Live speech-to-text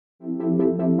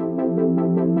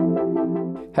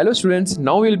Hello students,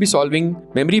 now we will be solving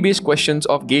memory-based questions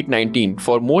of GATE 19.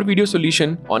 For more video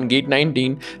solution on GATE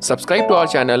 19, subscribe to our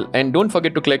channel and don't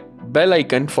forget to click bell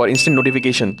icon for instant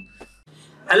notification.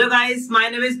 Hello guys, my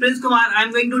name is Prince Kumar. I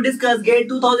am going to discuss GATE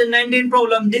 2019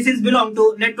 problem. This is belong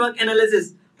to network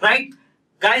analysis, right?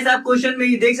 Guys, आप question में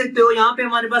ये देख सकते हो, यहाँ पे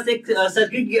हमारे पास एक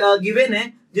सर्किट गिवन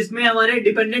है जिसमें हमारे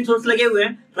डिपेंडेंट सोर्स लगे हुए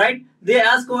हैं, right? They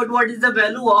ask what is the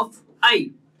value of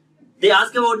I. They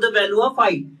ask about the value of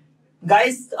I.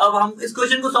 Guys, अब हम इस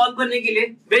क्वेश्चन को सॉल्व करने के लिए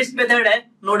बेस्ट मेथड है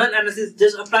nodal analysis.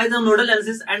 Just apply the nodal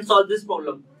analysis and solve this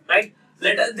problem, right?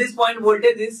 Let us this point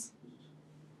voltage is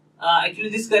actually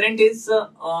this current is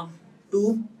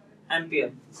 2 ampere,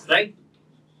 right?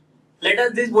 Let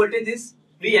us this voltage is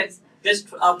Vx.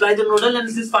 Just apply the nodal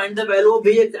analysis, find the value of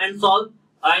Vx and solve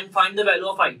and find the value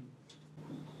of I.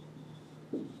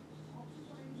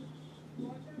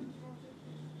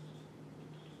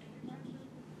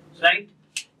 Right?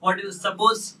 What is the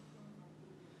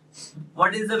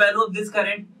value of this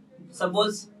current?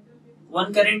 Suppose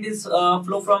one current is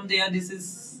flow from there. This is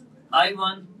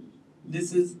I1,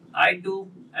 this is I2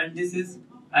 and this is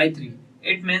I3.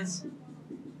 It means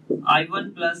I1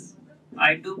 plus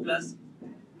I2 plus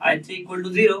I3 equal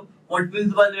to 0. What will be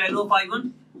the value of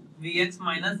I1? Vx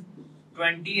minus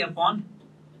 20 upon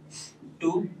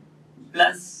 2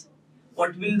 plus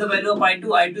what will the value of I2?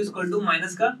 I2 is equal to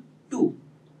minus ka 2.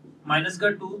 Minus ka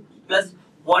 2 plus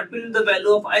what will the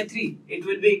value of I3? It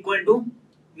will be equal to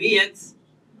Vx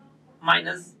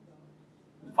minus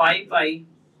 5I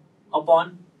upon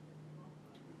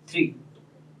 3.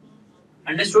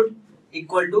 Understood?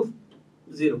 Equal to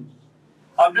 0.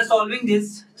 After solving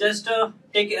this, just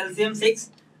take LCM 6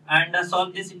 and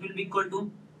solve this. It will be equal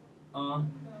to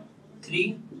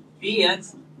 3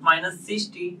 Px minus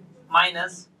 60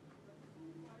 minus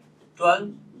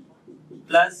 12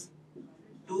 plus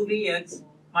 2Vx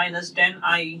minus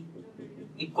 10I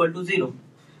equal to 0.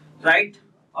 Right?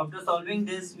 After solving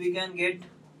this, we can get,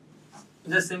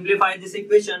 just simplify this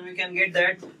equation, we can get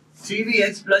that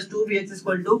 3Vx plus 2Vx is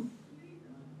equal to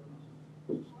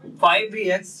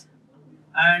 5Vx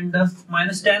and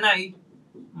minus 10I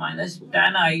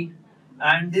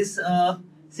and this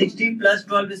 60 plus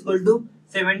 12 is equal to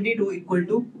 72 equal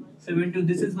to 72.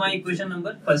 This is my equation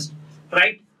number first,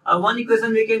 right? One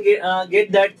equation we can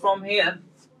get that from here,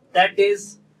 that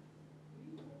is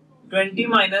 20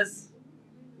 minus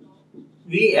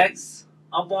Vx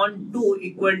upon 2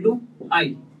 equal to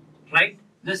I, right?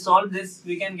 Just solve this,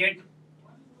 we can get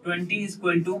 20 is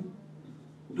equal to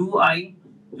 2I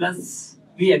plus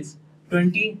Vx.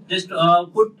 20, just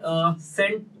put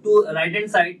send to right hand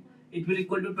side, it will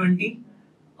equal to 20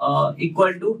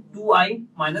 equal to 2I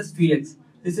minus Vx.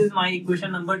 This is my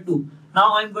equation number 2.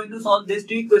 Now I am going to solve this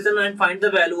two equation and find the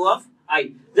value of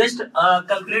I. Just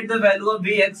calculate the value of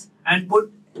Vx and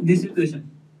put this equation.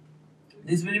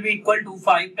 This will be equal to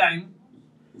 5 times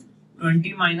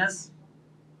 20 minus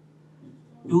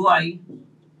 2I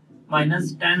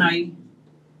minus 10I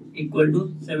equal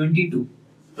to 72,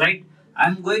 right? I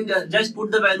am going to just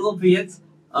put the value of Vx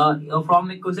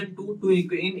from equation 2 to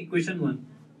in equation 1.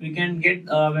 We can get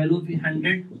value of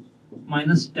 100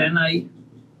 minus 10I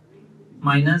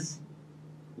minus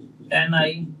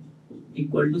 10I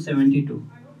equal to 72.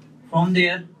 From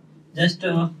there, just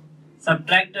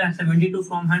subtract 72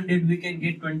 from 100, we can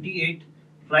get 28,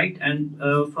 right? And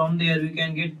from there we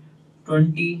can get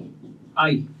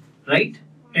 20I, right?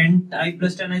 10I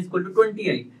plus 10I is equal to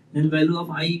 20I. Then value of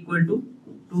I equal to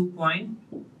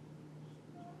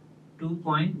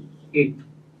 2.8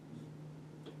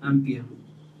 ampere.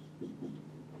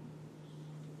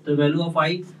 The value of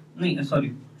I,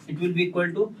 sorry, it will be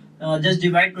equal to just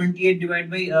divide 28 divided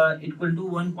by equal to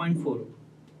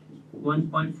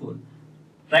 1.4,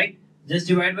 right? Just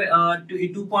divide by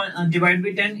divide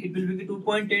by 10, it will be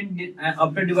 2.10.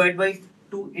 After divide by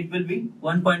 2, it will be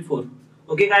 1.4.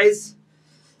 Okay, guys.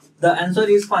 The answer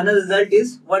is, final result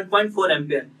is 1.4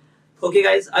 ampere. Okay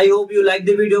guys, I hope you like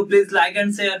the video. Please like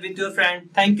and share with your friend.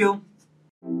 Thank you.